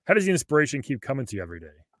How does the inspiration keep coming to you every day?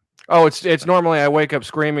 Oh, it's normally I wake up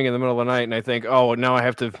screaming in the middle of the night and I think, oh, now I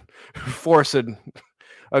have to force a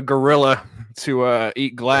gorilla to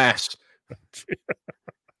eat glass.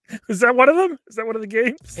 Is that one of them? Is that one of the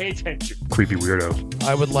games? Pay attention. Creepy weirdo.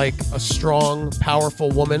 I would like a strong, powerful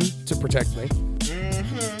woman to protect me.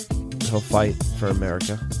 He'll fight for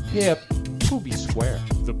America. Yeah, Poopy Square.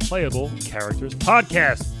 The Playable Characters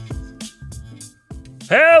Podcast.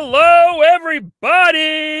 Hello,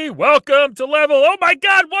 everybody. Welcome to level, oh my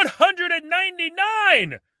God,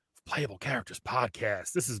 199 Playable Characters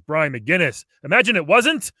Podcast. This is Brian McGinnis. Imagine it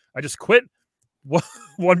wasn't. I just quit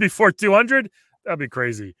one before 200. That'd be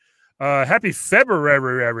crazy. Happy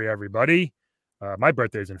February, everybody. My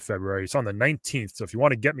birthday's in February. It's on the 19th. So if you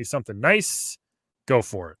want to get me something nice, go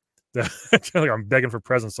for it. I'm begging for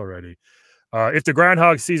presents already. If the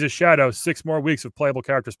groundhog sees a shadow, 6 more weeks of Playable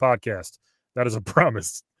Characters Podcast. That is a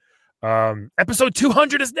promise. Episode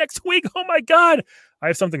 200 is next week. Oh my God. I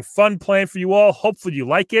have something fun planned for you all. Hopefully you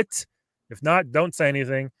like it. If not, don't say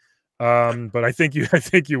anything. But I think you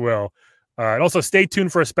will. And also stay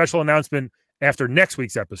tuned for a special announcement after next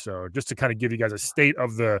week's episode, just to kind of give you guys a state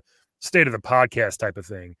of the podcast type of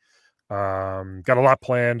thing. Got a lot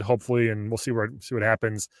planned, hopefully, and we'll see what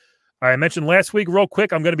happens. I mentioned last week, real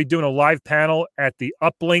quick, I'm going to be doing a live panel at the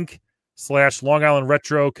Uplink/Long Island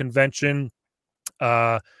Retro Convention,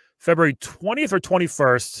 February 20th or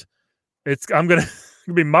 21st. I'm going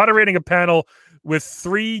to be moderating a panel with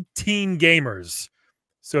 3 teen gamers.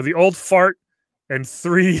 So the old fart and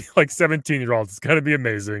 3 17-year-olds. It's going to be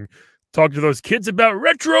amazing. Talk to those kids about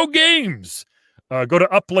retro games. Go to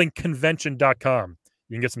uplinkconvention.com.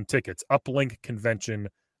 You can get some tickets.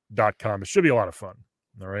 Uplinkconvention.com. It should be a lot of fun.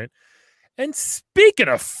 All right. And speaking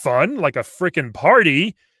of fun, like a freaking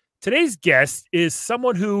party, today's guest is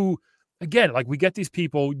someone who, again, we get these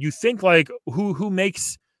people, you think who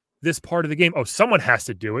makes this part of the game? Oh, someone has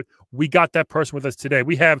to do it. We got that person with us today.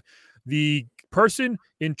 We have the person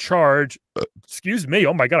in charge, excuse me,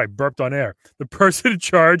 oh my God, I burped on air. The person in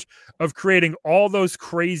charge of creating all those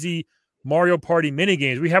crazy Mario Party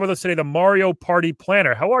minigames. We have with us today the Mario Party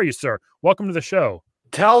Planner. How are you, sir? Welcome to the show.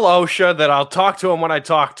 Tell OSHA that I'll talk to him when I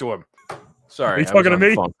talk to him. Sorry. Are you talking to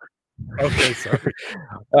me? Okay, sorry.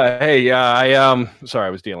 Hey, sorry, I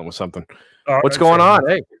was dealing with something. What's going on?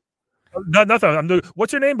 Hey. Nothing.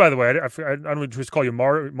 What's your name, by the way? I don't just call you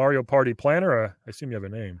Mario Party Planner. Or I assume you have a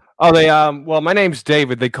name. Oh, well, my name's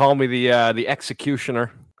David. They call me the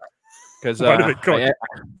Executioner because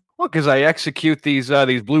I execute these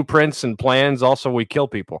blueprints and plans. Also, we kill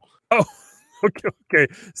people. Oh, okay.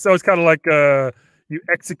 So it's kind of like you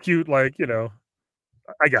execute,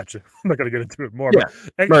 I got you. I'm not going to get into it more. Yeah,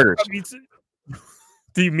 but murders.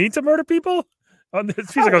 Do you mean to murder people? It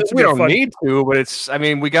feels we don't need to, but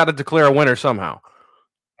we got to declare a winner somehow.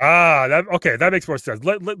 That makes more sense.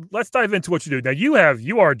 Let's dive into what you do. Now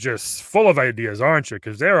you are just full of ideas, aren't you?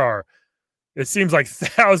 Because it seems like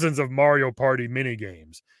thousands of Mario Party mini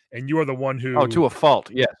games, and you are the one who. Oh, to a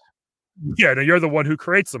fault, yes. Yeah, no, you're the one who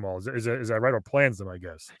creates them all. Is that right, or plans them? I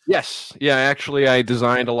guess. Yes, yeah. Actually, I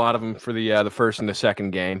designed a lot of them for the first and the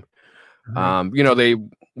second game. Mm-hmm.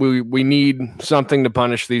 We need something to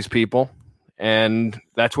punish these people. And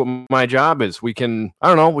that's what my job is. We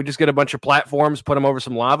just get a bunch of platforms, put them over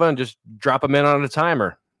some lava, and just drop them in on a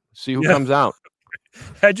timer. See who comes out.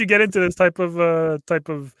 How'd you get into this type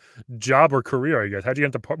of job or career? I guess. How'd you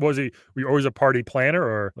get into? Were you always a party planner,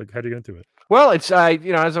 or how'd you get into it? Well, it's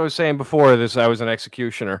as I was saying before this, I was an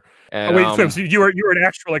executioner. And, so you were an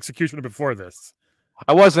actual executioner before this?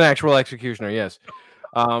 I was an actual executioner. Yes.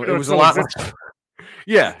 It was a lot.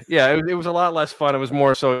 Yeah. It was a lot less fun. It was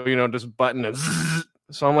more so, just button and zzz.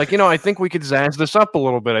 So I'm like, I think we could zazz this up a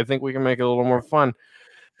little bit. I think we can make it a little more fun.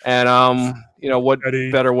 And what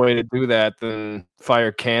better way to do that than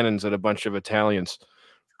fire cannons at a bunch of Italians?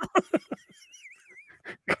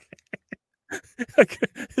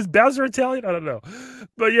 Is Bowser Italian? I don't know,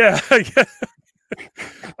 but yeah.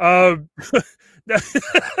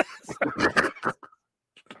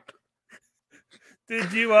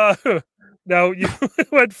 Did you? Now you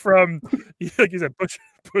went from, like you said,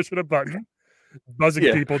 pushing a button,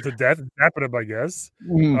 buzzing people to death, and tapping them, I guess,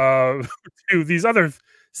 to these other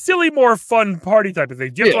silly, more fun party type of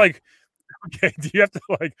things. Do you have to do you have to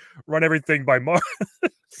run everything by Mario?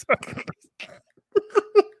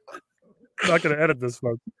 I'm not going to edit this,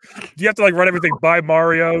 folks. Do you have to run everything by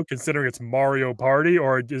Mario, considering it's Mario Party,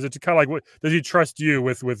 or is it kind of what does he trust you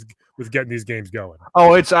with getting these games going?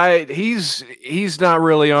 Oh, he's not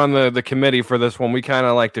really on the committee for this one. We kind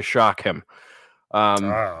of like to shock him, in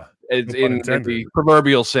the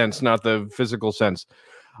proverbial sense, not the physical sense.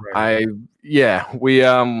 Right. we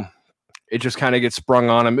it just kind of gets sprung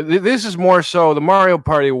on him. This is more so the Mario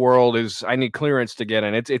Party world is I need clearance to get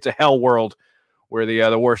in. It's a hell world where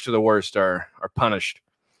the worst of the worst are punished.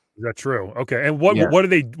 Is that true? Okay. And what do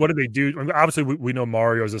they do? I mean, obviously, we know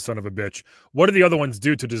Mario is a son of a bitch. What do the other ones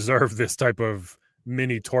do to deserve this type of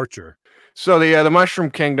mini torture? So the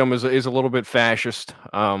Mushroom Kingdom is a little bit fascist.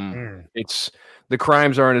 It's the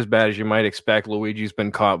crimes aren't as bad as you might expect. Luigi's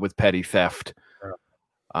been caught with petty theft,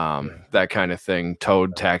 that kind of thing.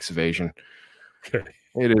 Toad tax evasion. Okay.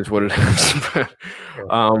 It is what it is.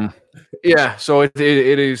 Yeah. So it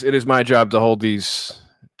is my job to hold these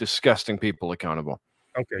disgusting people accountable.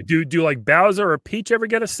 Okay. Do like Bowser or Peach ever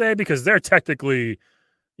get a say? Because they're technically,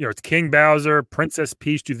 it's King Bowser, Princess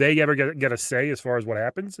Peach. Do they ever get a say as far as what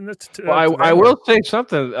happens in this? Well, I will say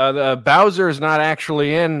something. Bowser is not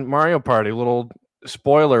actually in Mario Party. Little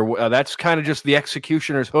spoiler. That's kind of just the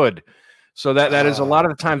executioner's hood. So that is a lot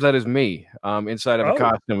of the times that is me inside of a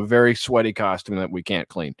costume, a very sweaty costume that we can't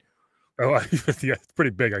clean. Oh, yeah, it's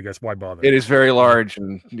pretty big, I guess. Why bother? It is very large,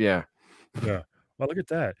 and yeah. Well, look at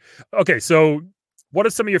that. Okay, so what are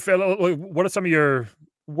some of your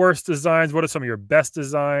worst designs? What are some of your best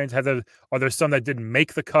designs? Are there some that didn't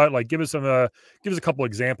make the cut? Like, give us a couple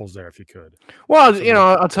examples there, if you could. Well,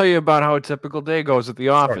 I'll tell you about how a typical day goes at the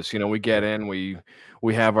office. Sure. We get in, we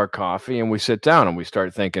have our coffee, and we sit down, and we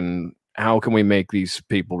start thinking, how can we make these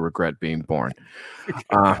people regret being born?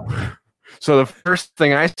 So the first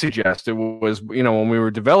thing I suggested was, when we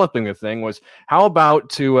were developing the thing, was how about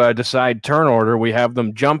to decide turn order, we have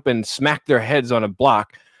them jump and smack their heads on a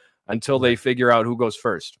block until they figure out who goes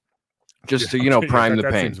first, just to prime the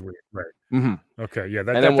pain. Seems weird. Right. Mm-hmm. Okay. Yeah.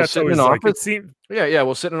 And then we'll sit in an office.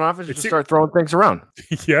 We'll sit in an office and start throwing things around.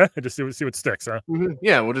 Yeah. Just see what sticks, huh? Mm-hmm.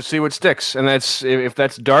 Yeah. We'll just see what sticks, and that's if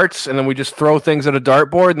that's darts, and then we just throw things at a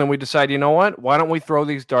dartboard, and then we decide, you know what? Why don't we throw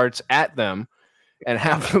these darts at them and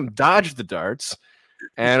have them dodge the darts?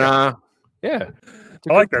 And I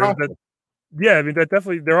like that. Yeah, I mean that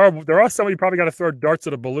definitely there are some you probably got to throw darts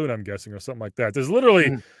at a balloon, I'm guessing, or something like that. There's literally,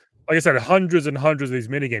 like I said, hundreds and hundreds of these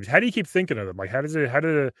mini games. How do you keep thinking of them? Like, how does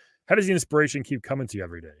the inspiration keep coming to you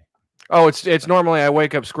every day? Oh, it's normally I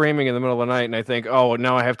wake up screaming in the middle of the night, and I think, oh,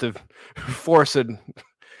 now I have to force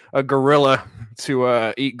a gorilla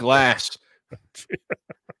to eat glass.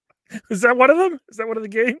 Is that one of them? Is that one of the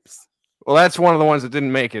games? Well, that's one of the ones that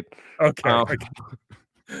didn't make it. Okay.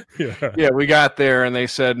 Yeah, we got there, and they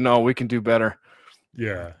said, no, we can do better.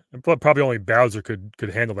 Yeah, and probably only Bowser could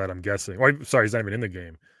handle that, I'm guessing. Well, sorry, he's not even in the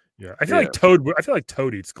game. Yeah, I feel like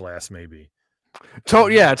Toad eats glass, maybe.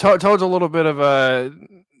 Toad's a little bit of a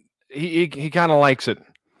he kind of likes it.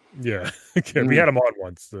 Yeah, we had him on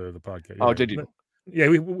once the podcast. Oh, did you?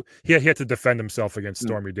 Yeah, he had to defend himself against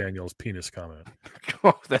Stormy Daniels' penis comment.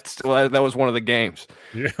 Oh, that was one of the games.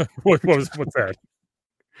 Yeah, what's that?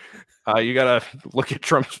 You gotta look at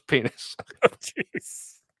Trump's penis. Oh,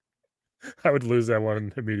 jeez. I would lose that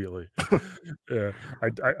one immediately. Yeah,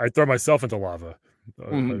 I throw myself into lava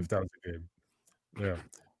if that was the game. Yeah.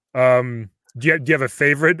 Do you have a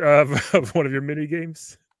favorite of one of your mini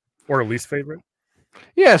games, or a least favorite?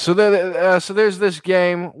 Yeah. So there's this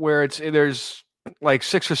game where there's like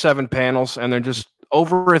 6 or 7 panels, and they're just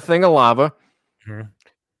over a thing of lava. Mm-hmm.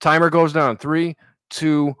 Timer goes down 3,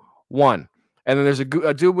 2, 1, and then there's a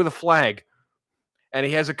dude with a flag, and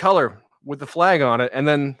he has a color with the flag on it, and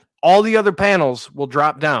then all the other panels will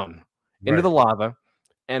drop down into the lava,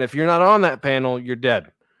 and if you're not on that panel, you're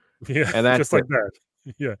dead. Yeah, and that's just like that.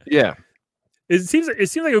 Yeah, yeah. It seems like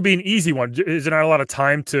it would be an easy one. Is there not a lot of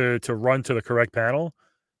time to run to the correct panel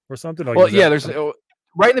or something? Like, well, yeah. There's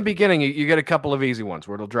right in the beginning, you get a couple of easy ones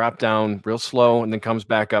where it'll drop down real slow and then comes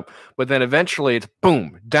back up, but then eventually it's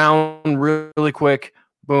boom down really quick,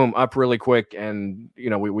 boom up really quick, and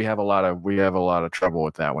we have a lot of trouble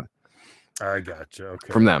with that one. I gotcha.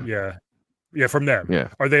 Okay. From them. Yeah, from them. Yeah.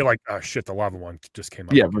 Are they like, oh shit, the lava one just came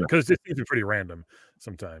up? Yeah, because it seems pretty random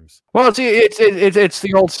sometimes. Well, it's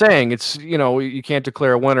the old saying. It's you can't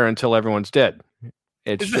declare a winner until everyone's dead.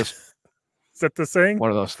 It's just is that the saying? One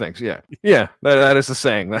of those things. Yeah. That is the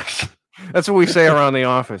saying. That's what we say around the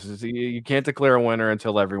office. Is you can't declare a winner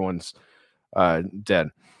until everyone's dead.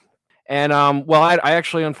 And I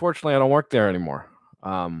actually, unfortunately, I don't work there anymore.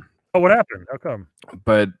 What happened? How come?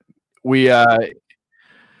 But we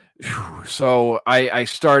so I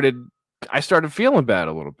started feeling bad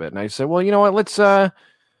a little bit, and I said, well, you know what, let's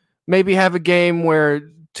maybe have a game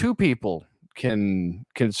where 2 people can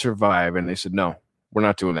survive. And they said, no, we're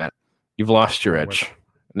not doing that. You've lost your edge.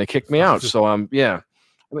 And they kicked me out. So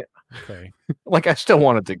okay. Like I still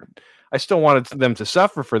wanted I still wanted them to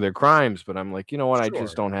suffer for their crimes, but I'm like, you know what? I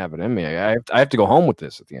just don't have it in me. I have to go home with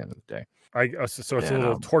this at the end of the day. So it's a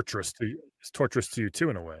little torturous to you. It's torturous to you too,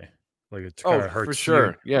 in a way. Like it kind of hurts. For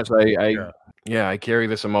sure. You. Yes, I carry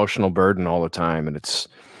this emotional burden all the time, and it's,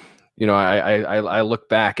 I look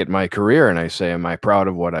back at my career and I say, am I proud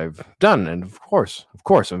of what I've done? And of course,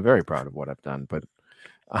 I'm very proud of what I've done. But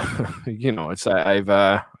it's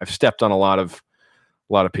I've stepped on a lot of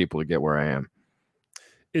people to get where I am.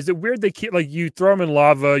 Is it weird they keep, like, you throw them in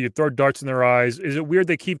lava, you throw darts in their eyes? Is it weird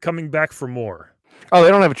they keep coming back for more? Oh, they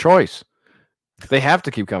don't have a choice. They have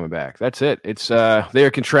to keep coming back. That's it. It's they are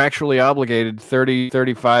contractually obligated 30,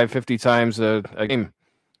 35, 50 times a game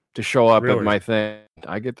to show up at my thing.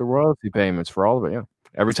 I get the royalty payments for all of it. Yeah,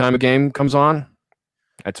 every time a game comes on,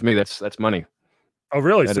 that's me. That's money. Oh,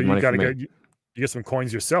 really? So you got to get some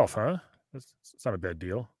coins yourself, huh? It's not a bad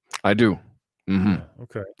deal. I do. Mm-hmm. Yeah,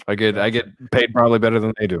 okay. I get paid probably better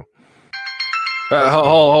than they do.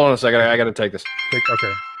 Hold on a second. I got to take this.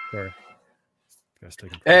 Okay. Sorry.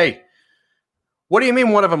 Hey, what do you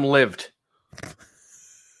mean one of them lived?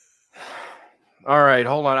 All right,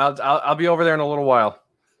 hold on. I'll be over there in a little while.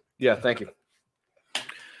 Yeah, thank you.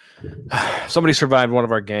 Somebody survived one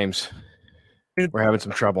of our games. We're having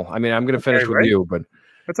some trouble. I mean, I'm going to finish with you, but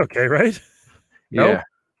that's okay, right? Yeah. No?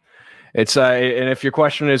 It's and if your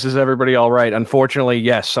question is everybody all right? Unfortunately,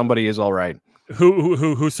 yes, somebody is all right.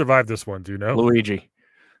 Who survived this one? Do you know? Luigi.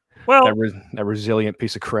 Well, that resilient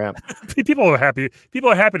piece of crap. People are happy. People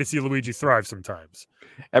are happy to see Luigi thrive sometimes.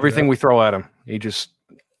 Everything we throw at him,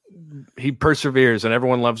 he perseveres, and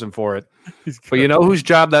everyone loves him for it. But you know whose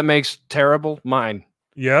job that makes terrible? Mine.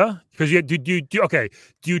 Yeah, because do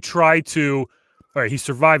you try to? All right, he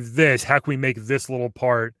survived this. How can we make this little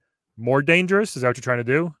part more dangerous? Is that what you're trying to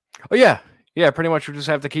do? Oh yeah. Pretty much we just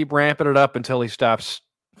have to keep ramping it up until he stops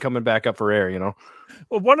coming back up for air.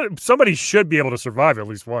 Well, somebody should be able to survive at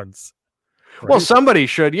least once. Right? Well, somebody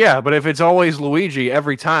should, yeah. But if it's always Luigi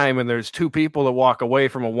every time, and there's two people that walk away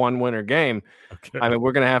from a one-winner game, okay. I mean,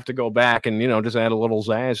 we're gonna have to go back and just add a little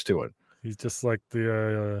zazz to it. He's just like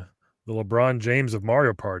the LeBron James of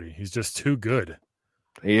Mario Party. He's just too good.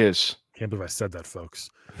 He is. Can't believe I said that,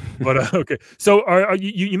 folks. But okay, so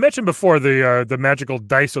you mentioned before the magical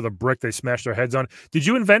dice or the brick they smash their heads on. Did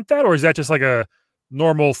you invent that, or is that just like a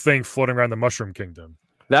normal thing floating around the Mushroom Kingdom?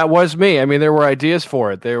 That was me. I mean, there were ideas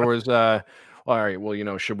for it. There was, all right,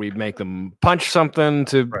 well, should we make them punch something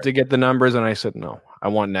to get the numbers? And I said, no, I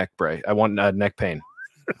want neck brace. I want neck pain.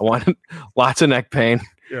 I want lots of neck pain.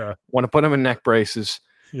 Yeah. Want to put them in neck braces.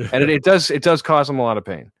 Yeah. And it does cause them a lot of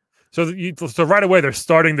pain. So right away, they're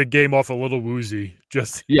starting the game off a little woozy.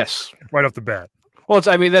 Just yes, right off the bat. Well,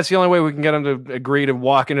 that's the only way we can get them to agree to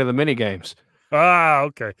walk into the mini games. Ah,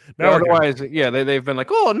 okay. Now otherwise, they've been like,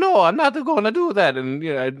 oh no, I'm not going to do that, and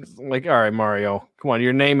like, all right, Mario, come on,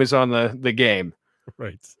 your name is on the game,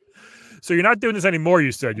 right? So you're not doing this anymore.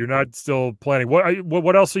 You said you're not still planning.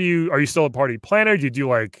 What else are you still a party planner? Do you do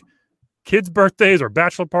like kids' birthdays or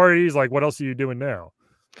bachelor parties? Like, what else are you doing now?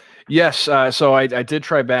 Yes, so I did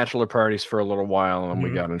try bachelor parties for a little while, and we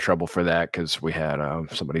got in trouble for that because we had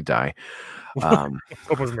somebody die. What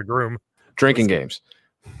wasn't the groom? Drinking games.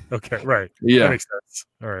 Okay, right. Yeah, that makes sense.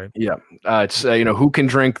 All right. Yeah, it's who can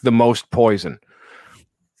drink the most poison.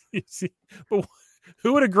 But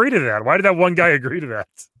who would agree to that? Why did that one guy agree to that?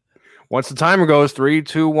 Once the timer goes 3,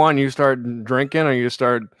 2, 1, you start drinking or you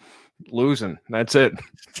start losing. That's it.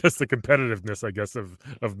 Just the competitiveness, I guess,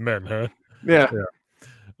 of men, huh? Yeah.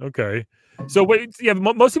 Okay. So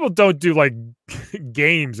most people don't do like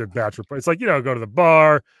games at bachelor parties. It's like, go to the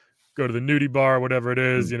bar, go to the nudie bar, whatever it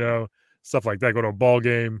is, stuff like that. Go to a ball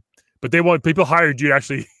game, but people hired you to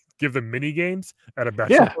actually give them mini games at a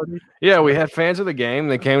bachelor party. Yeah, we had fans of the game.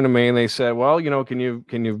 They came to me and they said, "Well, can you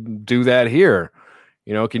do that here?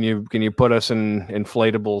 Can you put us in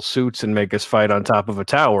inflatable suits and make us fight on top of a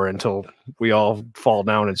tower until we all fall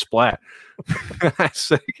down and splat?" I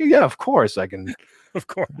said, "Yeah, of course I can. Of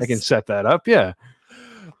course, I can set that up." Yeah,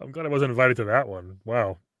 I'm glad I wasn't invited to that one.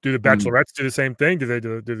 Wow. Do the bachelorettes do the same thing?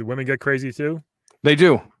 Do the women get crazy too? They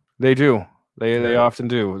do. They do. They often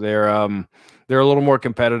do. They're a little more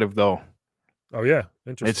competitive though. Oh yeah,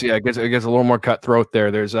 interesting. It gets a little more cutthroat there.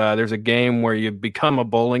 There's a game where you become a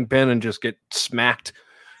bowling pin and just get smacked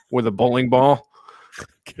with a bowling ball.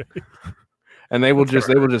 Okay. And they will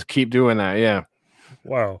just keep doing that. Yeah.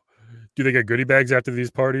 Wow. Do they get goodie bags after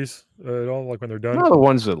these parties at all? Like when they're done? Not the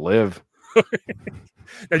ones that live.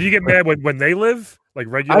 And do you get mad when they live? Like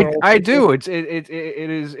regular? I do.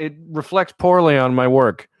 It reflects poorly on my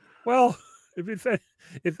work. Well,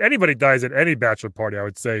 if anybody dies at any bachelor party, I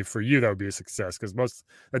would say for you that would be a success because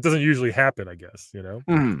that doesn't usually happen. I guess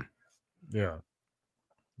Mm. Yeah.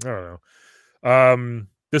 I don't know.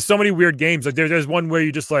 There's so many weird games. Like there's one where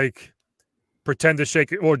you just like pretend to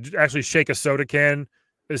shake or actually shake a soda can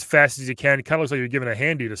as fast as you can. It kind of looks like you're giving a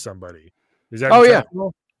handy to somebody. Is that? Oh yeah.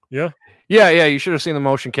 Yeah. You should have seen the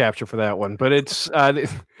motion capture for that one. But it's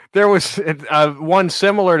there was one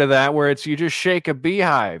similar to that where it's you just shake a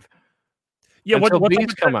beehive. Yeah. Until What's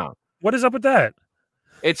bees come out. What is up with that?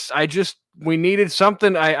 We needed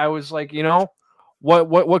something. I was like,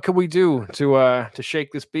 what could we do to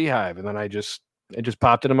shake this beehive? And then it just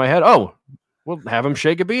popped into my head. Oh, we'll have him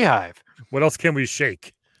shake a beehive. What else can we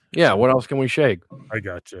shake? Yeah, what else can we shake? I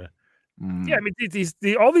gotcha. Yeah, I mean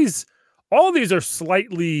all of these are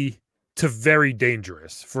slightly to very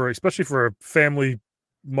dangerous especially for a family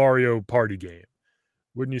Mario Party game.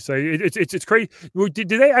 Wouldn't you say? It's crazy. Did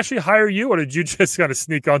they actually hire you, or did you just kind of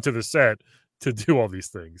sneak onto the set to do all these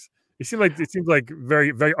things? It seems like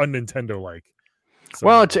very, very un-Nintendo like.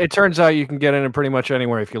 Well, it turns out you can get in pretty much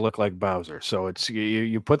anywhere if you look like Bowser. So it's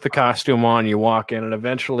you put the costume on, you walk in, and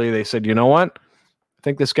eventually they said, you know what? I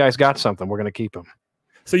think this guy's got something. We're going to keep him.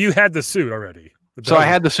 So you had the suit already. So I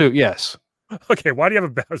had the suit, yes. Okay, why do you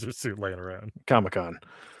have a Bowser suit laying around? Comic-Con.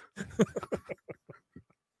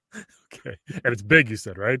 Okay, and it's big. You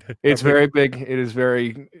said, right? It's very big. It is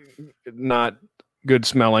very not good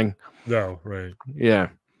smelling. No, right? Yeah.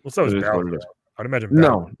 Well, so is Bowser. I'd imagine. Bowser.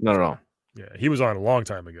 No, not at all. Yeah, he was on a long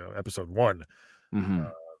time ago, episode 1.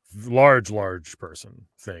 Mm-hmm. Large person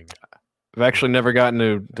thing. I've actually never gotten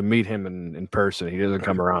to meet him in person. He doesn't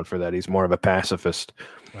come around for that. He's more of a pacifist.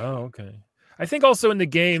 Oh, okay. I think also in the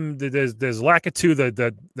game there's Lakitu,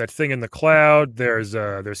 that thing in the cloud. There's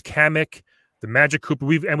Kamek, the Magic Koopa.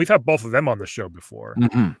 We've had both of them on the show before.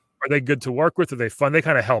 Mm-hmm. Are they good to work with? Are they fun? They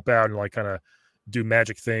kind of help out and like kind of do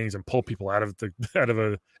magic things and pull people out of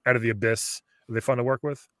the abyss. Are they fun to work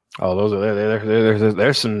with? Oh, those are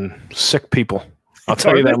there's some sick people. I'll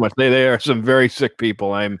tell you that much. They are some very sick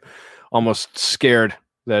people. I'm almost scared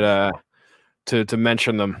that to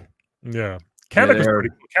mention them. Yeah. Kamek was pretty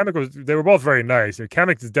cool. Kamek they were both very nice.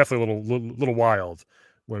 Kamek is definitely a little wild.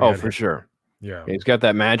 For sure. Yeah. He's got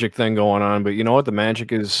that magic thing going on, but you know what? The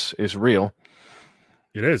magic is real.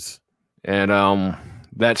 It is. And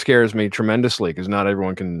that scares me tremendously because not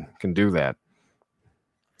everyone can do that.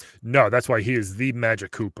 No, that's why he is the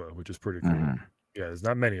Magic Koopa, which is pretty cool. Mm-hmm. Yeah, there's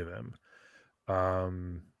not many of them.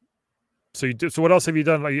 So what else have you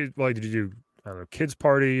done? Like did you do, I don't know, kids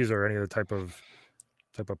parties or any other type of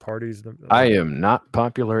parties? I am not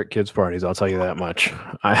popular at kids parties. I'll tell you that much.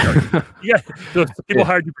 Yeah, so people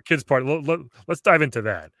hired you for kids party. Let's dive into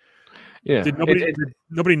that. Yeah. Did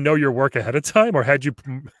nobody know your work ahead of time, or had you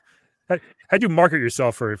market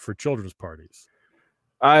yourself for children's parties?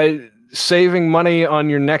 Saving money on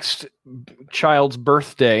your next child's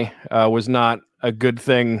birthday was not a good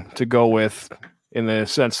thing to go with, in the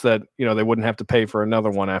sense that they wouldn't have to pay for another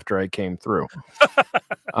one after I came through.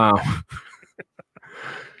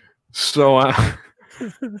 So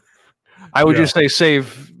I would just say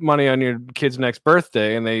save money on your kid's next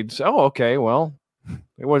birthday, and they'd say, "Oh, okay, well,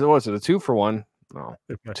 what was it, a 2-for-1? No,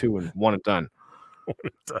 2 and 1 and done."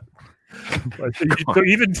 So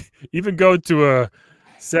even go to a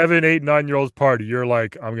 7, 8, 9-year-old party, you're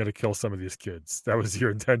like, I'm gonna kill some of these kids. That was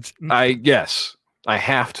your intention. Yes, I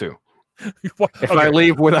have to. If I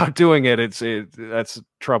leave without doing it, that's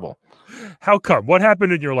trouble. How come? What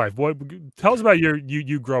happened in your life? Tell us about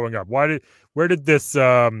you growing up. Where did this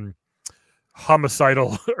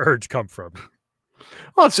homicidal urge come from?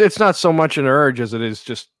 Well, it's not so much an urge as it is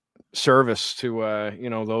just service to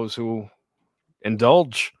those who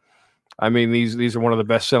indulge. I mean, these are one of the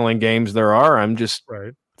best-selling games there are. I'm just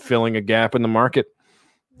filling a gap in the market.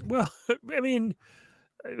 Well, I mean,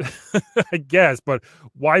 I guess, but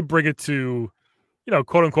why bring it to,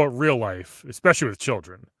 quote unquote, real life, especially with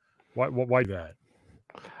children? Why that?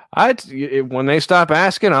 When they stop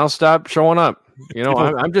asking, I'll stop showing up.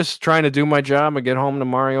 I'm just trying to do my job and get home to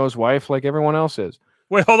Mario's wife like everyone else is.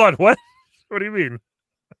 Wait, hold on. What? What do you mean?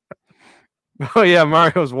 Oh yeah,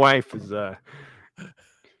 Mario's wife is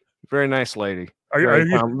very nice lady.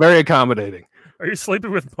 Very accommodating. Are you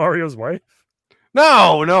sleeping with Mario's wife?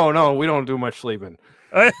 No. We don't do much sleeping.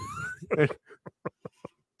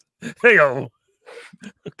 Hey-o.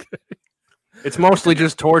 Okay. It's mostly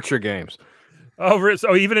just torture games. Oh,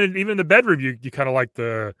 so even in the bedroom, you kind of like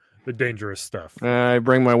the dangerous stuff. I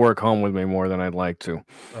bring my work home with me more than I'd like to.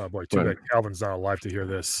 Oh boy, too bad Calvin's not alive to hear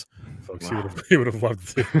this, folks. Wow. He would have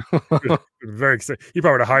loved to. Very excited. He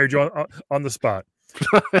probably would have hired you on the spot.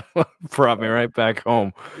 Brought me right back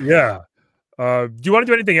home. Yeah. Do you want to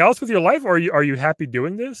do anything else with your life, or are you happy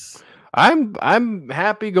doing this? I'm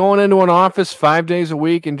happy going into an office 5 days a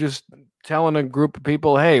week and just telling a group of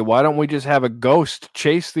people, hey, why don't we just have a ghost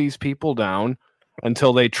chase these people down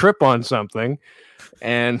until they trip on something?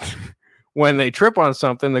 And when they trip on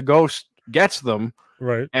something, the ghost gets them.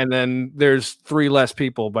 Right. And then there's 3 less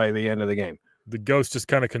people by the end of the game. The ghost just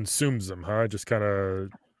kind of consumes them, huh? Just kind of.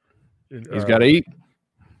 He's got to eat.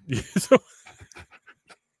 So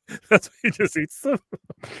that's why he just eats them.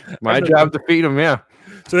 My job to feed them, yeah.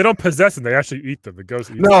 So they don't possess them; they actually eat them. The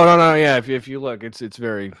ghost eats them. No. Yeah, if you look, it's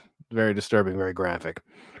very, very disturbing, very graphic.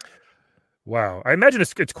 Wow, I imagine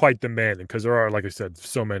it's quite demanding because there are, like I said,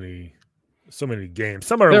 so many games.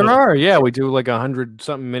 Some are We do like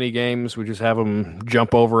 100-something mini games. We just have them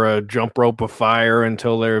jump over a jump rope of fire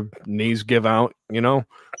until their knees give out. You know.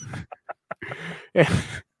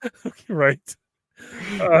 Right.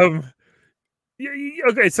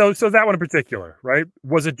 Okay, so that one in particular, right?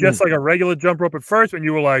 Was it just like a regular jump rope at first, and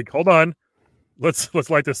you were like, "Hold on, let's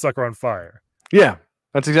light this sucker on fire"? Yeah,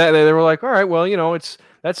 that's exactly. They were like, "All right, well,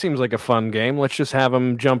 that seems like a fun game. Let's just have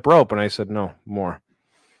them jump rope." And I said, "No, more."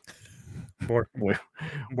 We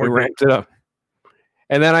ramped it up,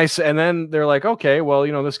 and then they're like, "Okay,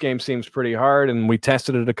 well, this game seems pretty hard," and we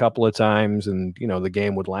tested it a couple of times, and the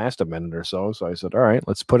game would last a minute or so. So I said, "All right,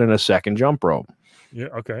 let's put in a second jump rope." Yeah.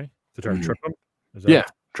 Okay. To try to trip them.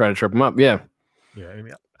 Try to trip them up. Yeah. Yeah. I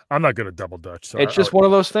mean, I'm not good at double dutch. So it's just one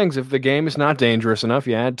of those things. If the game is not dangerous enough,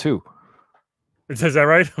 you add 2. Is that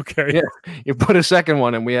right? Okay. Yeah. You put a second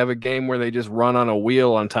one, and we have a game where they just run on a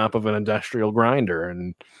wheel on top of an industrial grinder.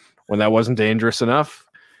 And when that wasn't dangerous enough,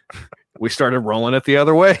 we started rolling it the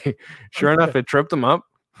other way. Sure enough, it tripped them up.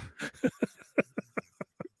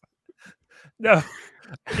 No.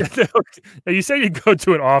 Now you say you go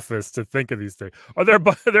to an office to think of these things. Are there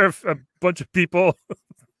a bunch of people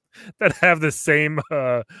that have the same,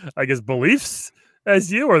 I guess, beliefs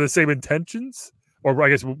as you, or the same intentions, or I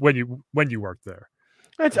guess when you work there?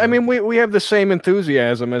 We have the same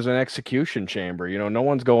enthusiasm as an execution chamber. No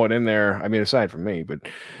one's going in there. I mean, aside from me, but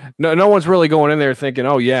no one's really going in there thinking,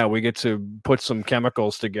 "Oh yeah, we get to put some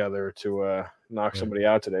chemicals together to knock somebody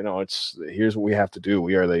out today." No, here's what we have to do.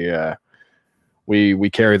 We are the we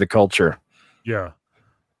carry the culture. Yeah.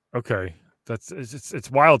 Okay.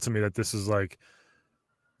 It's wild to me that this is like,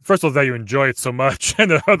 first of all, that you enjoy it so much,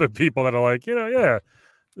 and there are other people that are like, yeah,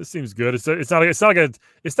 this seems good. It's not just like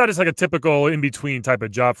a typical in between type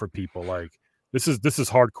of job for people. Like this is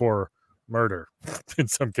hardcore murder in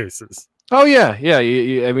some cases. Oh yeah.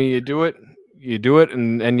 You do it,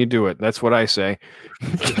 and you do it. That's what I say.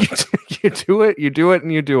 You do it,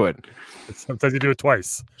 and you do it. Sometimes you do it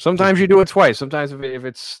twice. Sometimes you do it twice. Sometimes if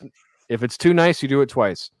it's too nice, you do it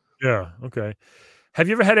twice. Yeah. Okay. Have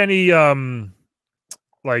you ever had any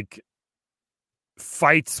like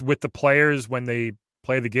fights with the players when they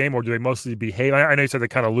play the game, or do they mostly behave? I know you said they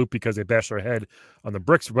kind of loop because they bash their head on the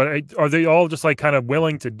bricks, but are they all just like kind of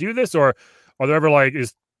willing to do this, or are there ever like,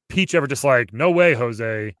 is Peach ever just like, "No way,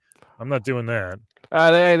 Jose, I'm not doing that"?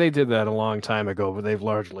 They did that a long time ago, but they've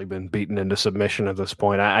largely been beaten into submission at this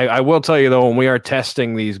point. I will tell you though, when we are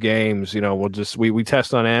testing these games, we'll just we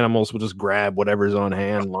test on animals. We'll just grab whatever's on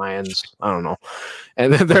hand, lions, I don't know,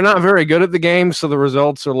 and they're not very good at the game, so the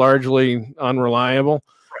results are largely unreliable.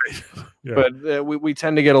 Right. Yeah. But we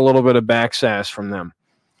tend to get a little bit of backsass from them.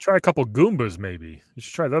 Try a couple Goombas, maybe. You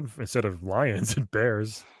should try them instead of lions and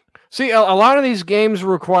bears. See, a lot of these games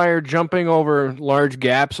require jumping over large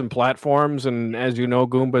gaps and platforms, and as you know,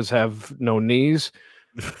 Goombas have no knees,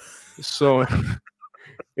 so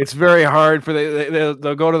it's very hard for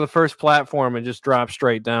they'll go to the first platform and just drop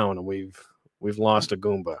straight down, and we've lost a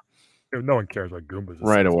Goomba. No one cares about Goombas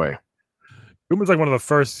right away. Goomba's like one of the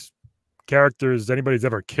first characters anybody's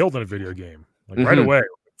ever killed in a video game. Like right away,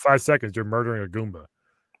 5 seconds, you're murdering a Goomba.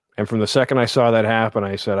 And from the second I saw that happen,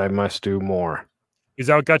 I said, I must do more. Is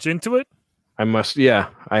that what got you into it? I must, yeah.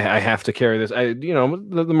 I have to carry this.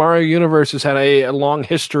 The Mario universe has had a long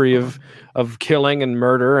history of killing and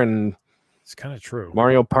murder, and it's kind of true.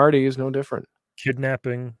 Mario Party is no different.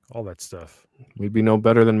 Kidnapping, all that stuff. We'd be no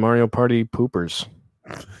better than Mario Party poopers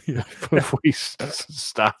if we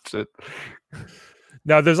stopped it.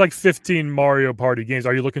 Now, there's like 15 Mario Party games.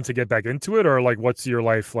 Are you looking to get back into it, or like, what's your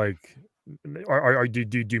life like?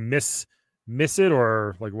 Do you miss it,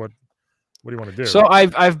 or like what? What do you want to do? So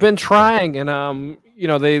I've been trying, and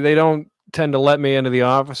they don't tend to let me into the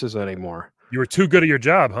offices anymore. You were too good at your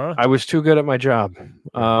job, huh? I was too good at my job.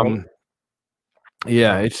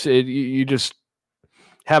 Yeah, you just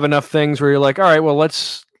have enough things where you're like, all right, well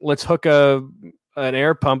let's hook an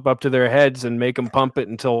air pump up to their heads and make them pump it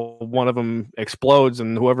until one of them explodes,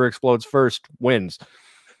 and whoever explodes first wins.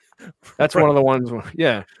 That's one of the ones.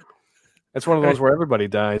 Yeah, that's one of those where everybody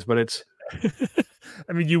dies, but it's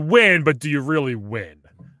I mean, you win, but do you really win?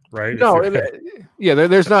 Right? No,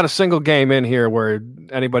 there's not a single game in here where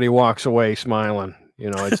anybody walks away smiling.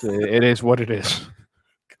 It is what it is.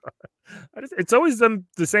 It's always the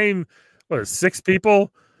same. What, 6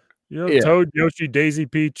 people? Toad, Yoshi, Daisy,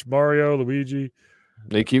 Peach, Mario, Luigi.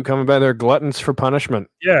 They keep coming back. They're gluttons for punishment.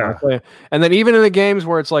 Yeah. And then even in the games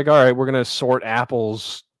where it's like, all right, we're going to sort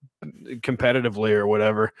apples competitively or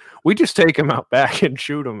whatever, we just take them out back and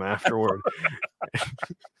shoot them afterward.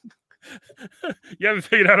 You haven't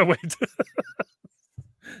figured out a way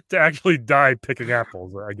to actually die picking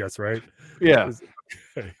apples, I guess, right? Yeah.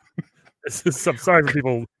 Okay. I'm sorry for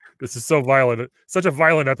people. This is so violent. Such a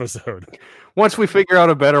violent episode. Once we figure out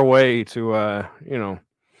a better way to,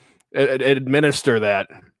 administer that,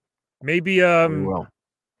 maybe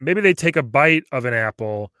they take a bite of an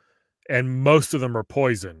apple, and most of them are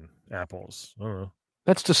poison apples. I don't know.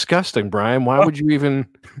 That's disgusting, Brian. Why would you even?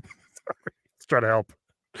 Let's try to help.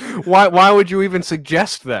 Why would you even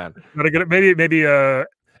suggest that? Maybe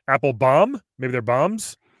apple bomb. Maybe they're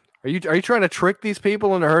bombs. Are you trying to trick these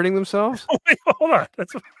people into hurting themselves? Oh, wait, hold on.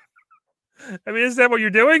 Is that what you're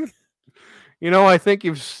doing? I think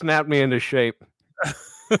you've snapped me into shape.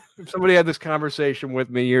 If somebody had this conversation with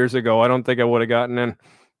me years ago, I don't think I would have gotten in.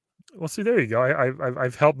 Well, see, there you go.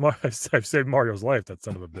 I've helped. I've saved Mario's life. That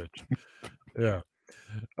son of a bitch. Yeah.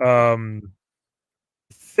 I'm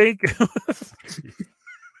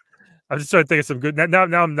just trying to think of some good. Now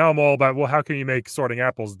I'm all about. Well, how can you make sorting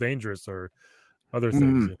apples dangerous or other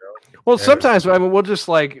things? Well, sometimes we'll just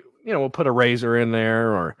we'll put a razor in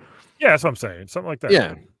there, or that's what I'm saying. Something like that.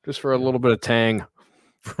 Yeah, just for a little bit of tang.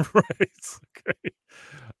 Right. Okay.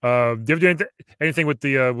 Do you ever do anything with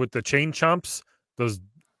the chain chomps? Those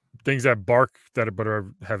things that bark but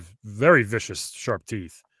have very vicious, sharp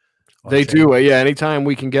teeth. They do. Anytime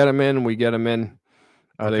we can get them in, we get them in.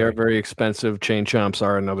 They are very expensive. Chain chomps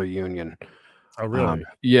are another union. Oh, really?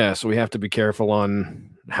 So we have to be careful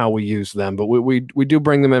on how we use them, but we do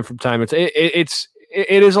bring them in from time. It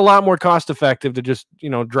is a lot more cost effective to just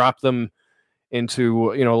drop them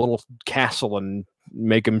into a little castle and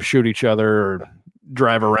make them shoot each other or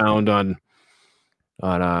drive around on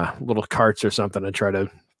little carts or something and try to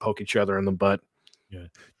poke each other in the butt. Yeah.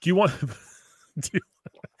 Do you want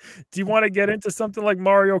to get into something like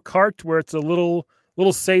Mario Kart where it's a little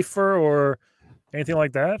safer or anything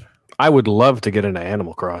like that? I would love to get into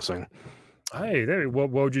Animal Crossing. Hey, what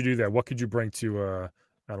would you do there? What could you bring to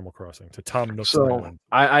Animal Crossing, to Tom Nook's Island?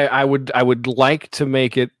 I would like to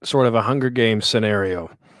make it sort of a Hunger Games scenario.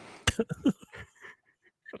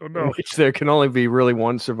 I don't know. Which there can only be really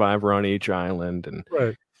one survivor on each island, and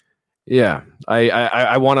right. Yeah,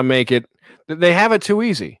 I want to make it. They have it too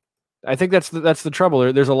easy. I think that's the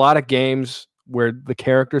trouble. There's a lot of games where the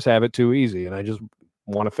characters have it too easy, and I just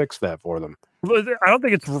want to fix that for them. I don't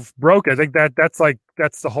think it's broken. I think that's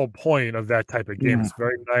the whole point of that type of game. It's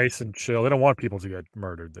very nice and chill. They don't want people to get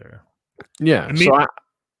murdered there. Yeah. The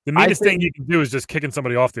meanest thing you can do is just kicking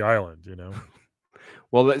somebody off the island.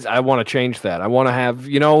 Well, I want to change that. I want to have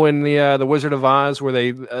in the Wizard of Oz where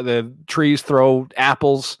the trees throw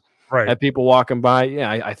apples at people walking by. Yeah,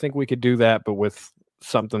 I think we could do that, but with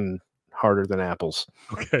something harder than apples.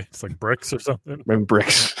 Okay, it's like bricks or something. Maybe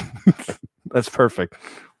bricks. That's perfect.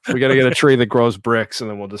 We got to get a tree that grows bricks, and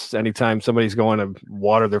then we'll just anytime somebody's going to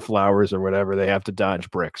water their flowers or whatever, they have to dodge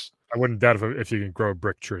bricks. I wouldn't doubt if you can grow a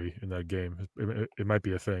brick tree in that game. It might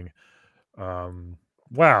be a thing.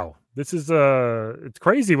 Wow, this is it's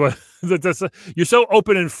crazy. What you're so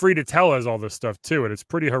open and free to tell us all this stuff too, and it's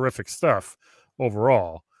pretty horrific stuff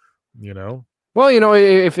overall. Well,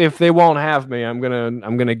 if they won't have me, I'm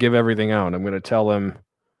gonna give everything out. I'm gonna tell them.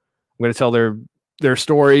 I'm gonna tell their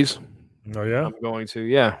stories. Oh yeah, I'm going to.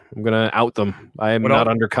 Yeah, I'm gonna out them. I am not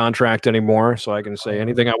under contract anymore, so I can say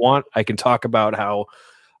anything I want. I can talk about how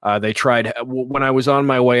they tried when I was on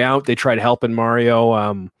my way out. They tried helping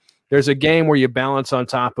Mario. There's a game where you balance on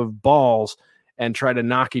top of balls and try to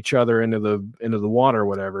knock each other into the water or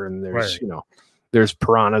whatever. And there's there's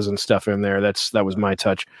piranhas and stuff in there. That was my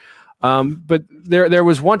touch. But there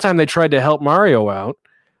was one time they tried to help Mario out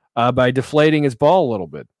by deflating his ball a little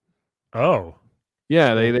bit. Oh.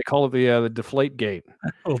 Yeah, they call it the deflate gate.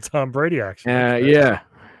 Little Tom Brady action. Yeah,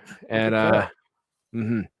 and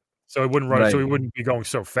so it wouldn't run. So he wouldn't be going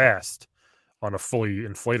so fast on a fully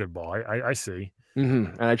inflated ball. I see.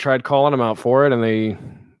 And I tried calling them out for it, and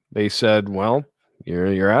they said, "Well,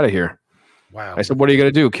 you're out of here." Wow. I said, "What are you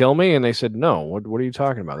going to do? Kill me?" And they said, "No. What are you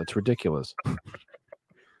talking about? That's ridiculous."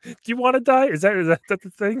 Do you want to die? Is that the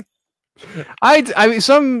thing? I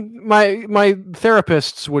mean, my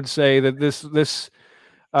therapists would say that this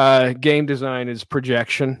game design is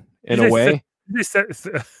projection. in a way. Did you say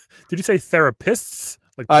therapists?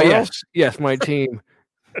 Like plural? Yes, my team.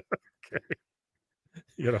 Okay.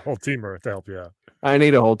 You got a whole team to help you out. I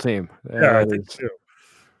need a whole team. Yeah, I think too.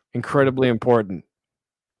 Incredibly important.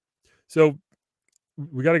 So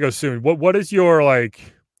we got to go soon. What is your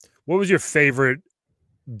what was your favorite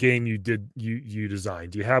game you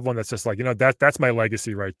designed? Do you have one that's just like, that's my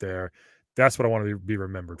legacy right there? That's what I want to be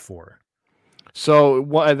remembered for. So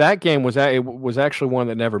that game was actually one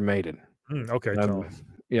that never made it. Okay.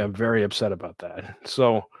 I'm very upset about that.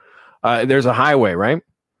 So there's a highway, right?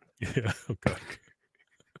 Yeah. Okay.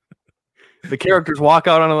 The characters walk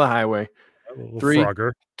out onto the highway. 3,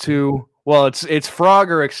 Frogger. 2. Well, it's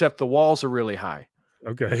Frogger, except the walls are really high.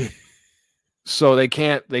 Okay. So they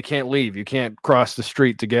can't leave. You can't cross the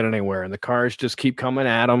street to get anywhere, and the cars just keep coming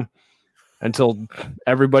at them until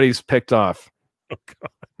everybody's picked off. Oh God.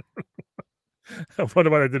 I wonder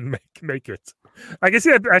why I didn't make it. I guess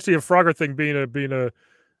actually a Frogger thing being a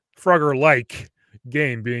Frogger-like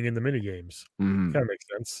game being in the mini games. Kind of makes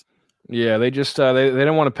sense. Yeah, they just they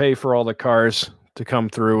don't want to pay for all the cars to come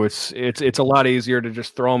through. It's a lot easier to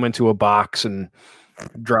just throw them into a box and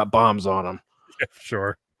drop bombs on them. Yeah,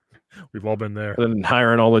 sure. We've all been there. Than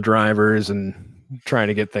hiring all the drivers and trying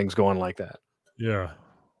to get things going like that. Yeah.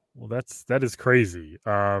 Well, that is crazy.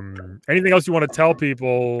 Anything else you want to tell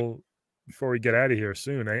people before we get out of here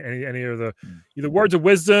soon? Any of the either words of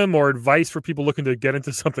wisdom or advice for people looking to get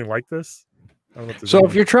into something like this? So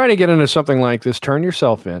if you're trying to get into something like this, turn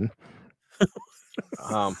yourself in.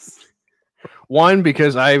 One,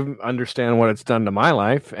 because I understand what it's done to my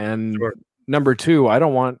life, and number 2, I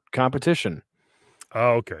don't want competition.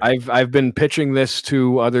 Oh, okay. I've been pitching this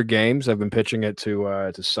to other games. I've been pitching it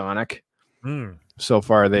to Sonic. So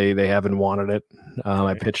far, they haven't wanted it.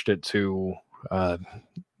 I pitched it to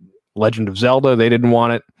Legend of Zelda. They didn't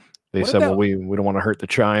want it. They said, "Well, we don't want to hurt the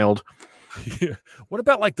child." Yeah. What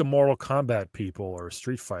about like the Mortal Kombat people or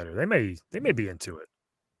Street Fighter? They may be into it.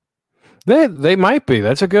 They might be.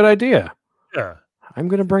 That's a good idea. Yeah. I'm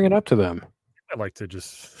going to bring it up to them. I'd like to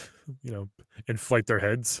just, inflate their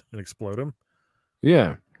heads and explode them.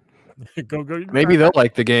 Yeah. Go. Maybe they'll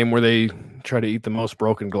like the game where they try to eat the most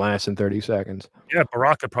broken glass in 30 seconds. Yeah,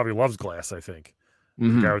 Baraka probably loves glass, I think.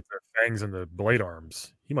 Mm-hmm. The guy with the fangs and the blade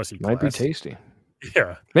arms. He must eat glass. Might be tasty.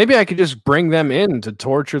 Yeah. Maybe I could just bring them in to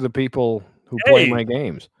torture the people who play my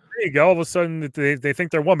games. There you go. All of a sudden, they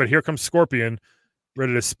think they're one, but here comes Scorpion,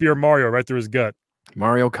 ready to spear Mario right through his gut.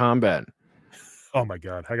 Mario Combat. Oh my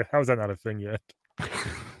God! How is that not a thing yet?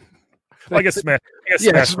 Well, I guess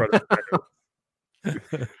Smash Brothers.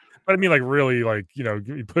 But I mean, like really,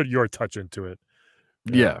 you put your touch into it.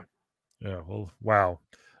 Yeah. Yeah. Well, wow.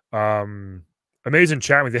 Amazing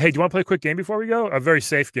chat with you. Hey, do you want to play a quick game before we go? A very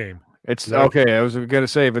safe game. It's okay. I was gonna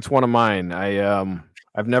say if it's one of mine.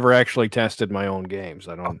 I've never actually tested my own games.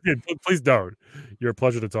 I don't. Please don't. You're a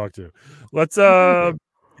pleasure to talk to. Let's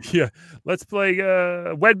let's play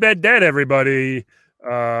Wed Bed Dead, everybody.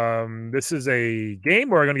 This is a game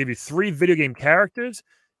where I'm going to give you 3 video game characters.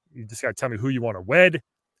 You just got to tell me who you want to wed,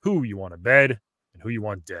 who you want to bed, and who you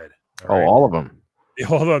want dead. All of them. Yeah,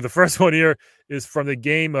 hold on. The first one here is from the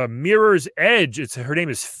game Mirror's Edge. Her name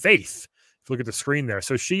is Faith. If you look at the screen there.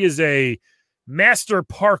 So she is a master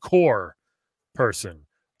parkour person.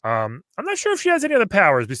 I'm not sure if she has any other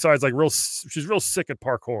powers besides she's real sick at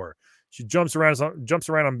parkour. She jumps around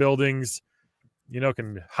on buildings,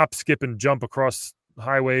 can hop, skip, and jump across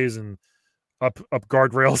highways and up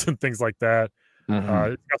guardrails and things like that. Mm-hmm.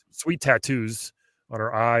 Got some sweet tattoos on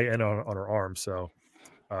her eye and on her arm. So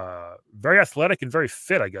very athletic and very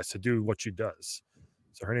fit, I guess, to do what she does.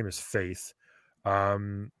 So her name is Faith.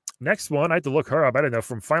 Next one, I had to look her up. I don't know,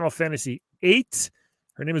 from Final Fantasy VIII.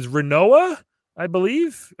 Her name is Rinoa, I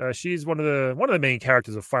believe. She's one of the main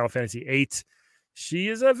characters of Final Fantasy VIII. She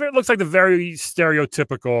is looks like the very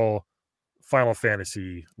stereotypical Final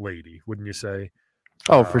Fantasy lady, wouldn't you say?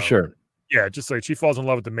 Oh, for sure. Yeah, just like she falls in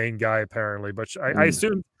love with the main guy apparently, but I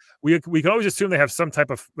assume we can always assume they have some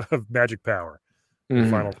type of magic power.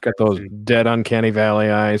 Got those dead uncanny valley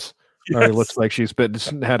eyes. Yes. It looks like she's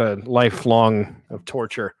had a lifelong of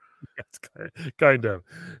torture. Yes, kind of.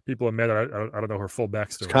 People admit I don't know her full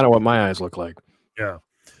backstory. It's kind of what my eyes look like. Yeah.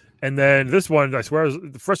 And then this one, I swear,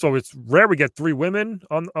 first of all, it's rare we get 3 women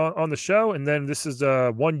on the show. And then this is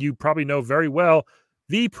one you probably know very well,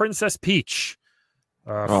 the Princess Peach.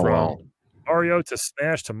 From Mario to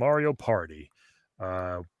Smash to Mario Party.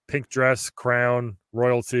 Pink dress, crown,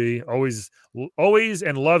 royalty, always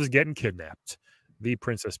and loves getting kidnapped. The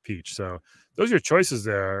Princess Peach. So those are your choices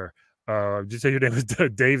there. Did you say your name is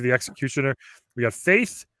Dave the Executioner? We got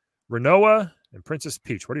Faith, Rinoa, and Princess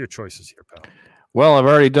Peach. What are your choices here, pal? Well, I've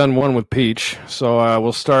already done one with Peach, so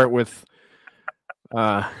we'll start with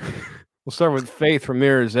Faith from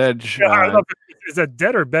Mirror's Edge. Yeah, I love it. Is that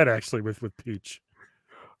dead or bed actually with Peach?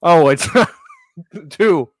 Oh, it's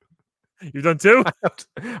 2. You've done 2?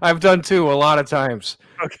 I've done 2 a lot of times.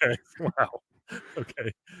 Okay. Wow.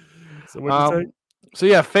 Okay. So what did you say? So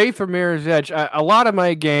yeah, Faith from Mirror's Edge. A lot of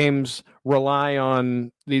my games rely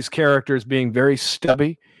on these characters being very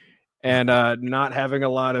stubby and not having a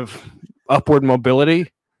lot of upward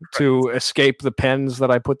mobility to escape the pens that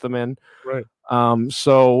I put them in. Right.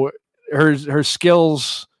 So her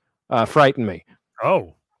skills frighten me.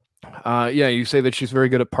 Oh. Yeah, you say that she's very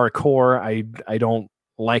good at parkour. I don't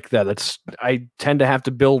like that. I tend to have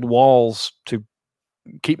to build walls to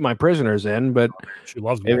keep my prisoners in, but she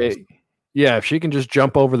loves walls. If she can just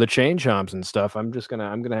jump over the chain chomps and stuff, I'm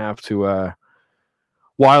gonna have to.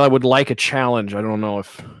 While I would like a challenge, I don't know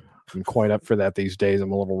if I'm quite up for that these days.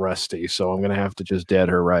 I'm a little rusty, so I'm gonna have to just dead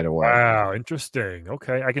her right away. Wow, interesting.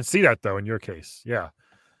 Okay, I can see that though in your case. Yeah.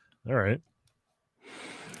 All right.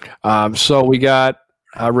 So we got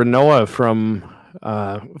Rinoa from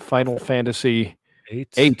Final Fantasy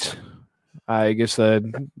 8. I guess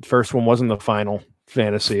the first one wasn't the Final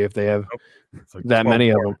Fantasy if they have like that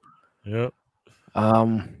many of them. Yeah.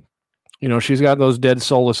 She's got those dead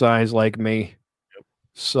soulless eyes like me. Yep.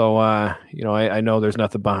 So, I know there's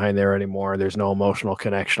nothing behind there anymore. There's no emotional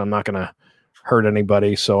connection. I'm not going to hurt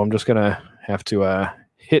anybody. So I'm just going to have to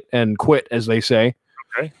hit and quit, as they say.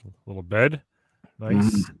 Okay. A little bed.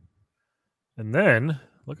 Nice. And then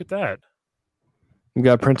look at that. We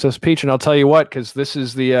got Princess Peach, and I'll tell you what, because this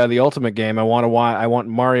is the ultimate game. I want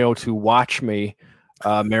Mario to watch me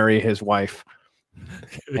marry his wife.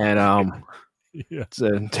 And it's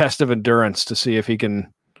a test of endurance to see if he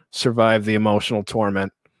can survive the emotional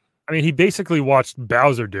torment. I mean, he basically watched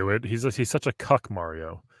Bowser do it. He's such a cuck,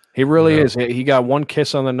 Mario. He really is. He got one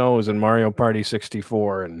kiss on the nose in Mario Party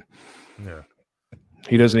 64, and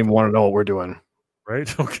he doesn't even want to know what we're doing.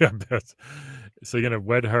 Right? Okay, I bet. So you're gonna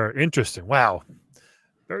wed her. Interesting. Wow.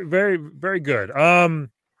 Very, very, very good. I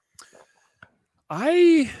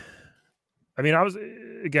mean, I was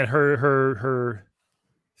again her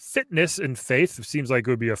fitness and faith seems like it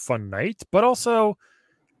would be a fun night, but also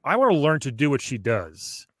I want to learn to do what she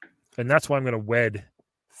does, and that's why I'm going to wed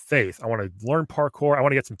Faith. I want to learn parkour. I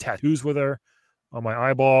want to get some tattoos with her on my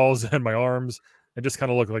eyeballs and my arms, and just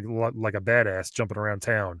kind of look like a badass jumping around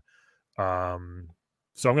town.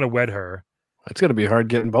 So I'm going to wed her. It's going to be hard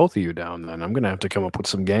getting both of you down. Then I'm going to have to come up with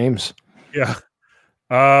some games. Yeah.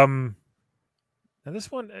 Now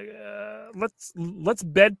this one, let's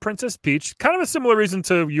bed Princess Peach. Kind of a similar reason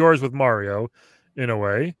to yours with Mario, in a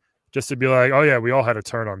way, just to be like, oh yeah, we all had a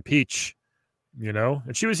turn on Peach,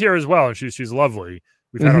 and she was here as well, and she's lovely.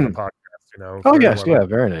 We've had her on the podcast, Oh yes, yeah,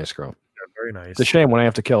 very nice girl. Yeah, very nice. It's a shame when I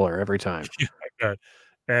have to kill her every time. Yeah,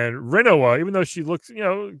 and Rinoa, even though she looks,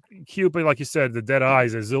 cute, but like you said, the dead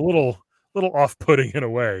eyes is a little off-putting in a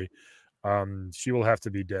way. She will have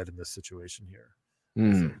to be dead in this situation here.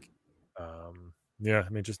 I think. Yeah, I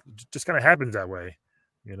mean, just kind of happens that way,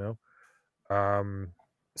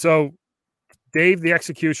 So, Dave the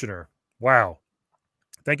Executioner, wow,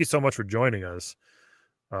 thank you so much for joining us.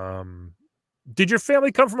 Did your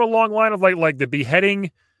family come from a long line of like the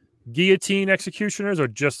beheading, guillotine executioners, or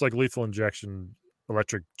just like lethal injection,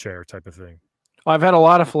 electric chair type of thing? I've had a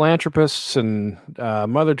lot of philanthropists, and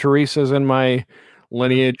Mother Teresa's in my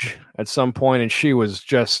lineage at some point, and she was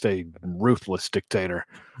just a ruthless dictator.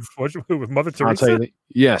 With Mother Teresa?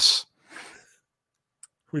 Yes.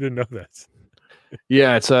 We didn't know that.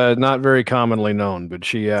 Yeah, it's not very commonly known, but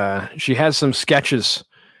she has some sketches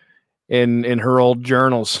in her old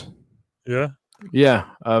journals. Yeah,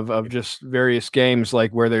 of just various games,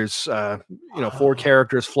 like where there's 4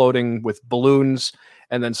 characters floating with balloons,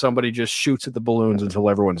 and then somebody just shoots at the balloons until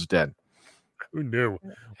everyone's dead. Who knew?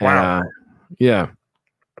 Wow. Yeah.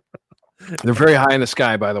 They're very high in the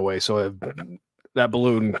sky, by the way, so that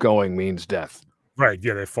balloon going means death. Right,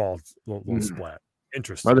 yeah, they fall a little splat.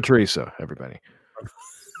 Interesting. Mother Teresa, everybody.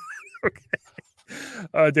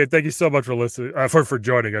 Okay. Dave, thank you so much for listening, for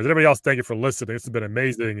joining us. Everybody else, thank you for listening. This has been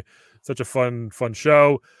amazing. Such a fun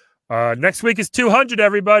show. Next week is 200,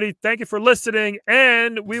 everybody. Thank you for listening,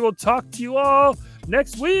 and we will talk to you all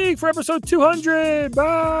next week for episode 200.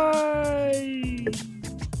 Bye!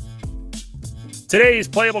 Today's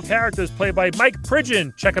playable character is played by Mike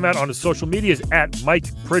Pridgeon. Check him out on his social medias at Mike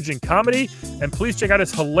Pridgeon Comedy. And please check out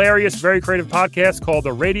his hilarious, very creative podcast called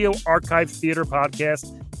the Radio Archive Theater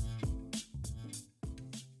Podcast.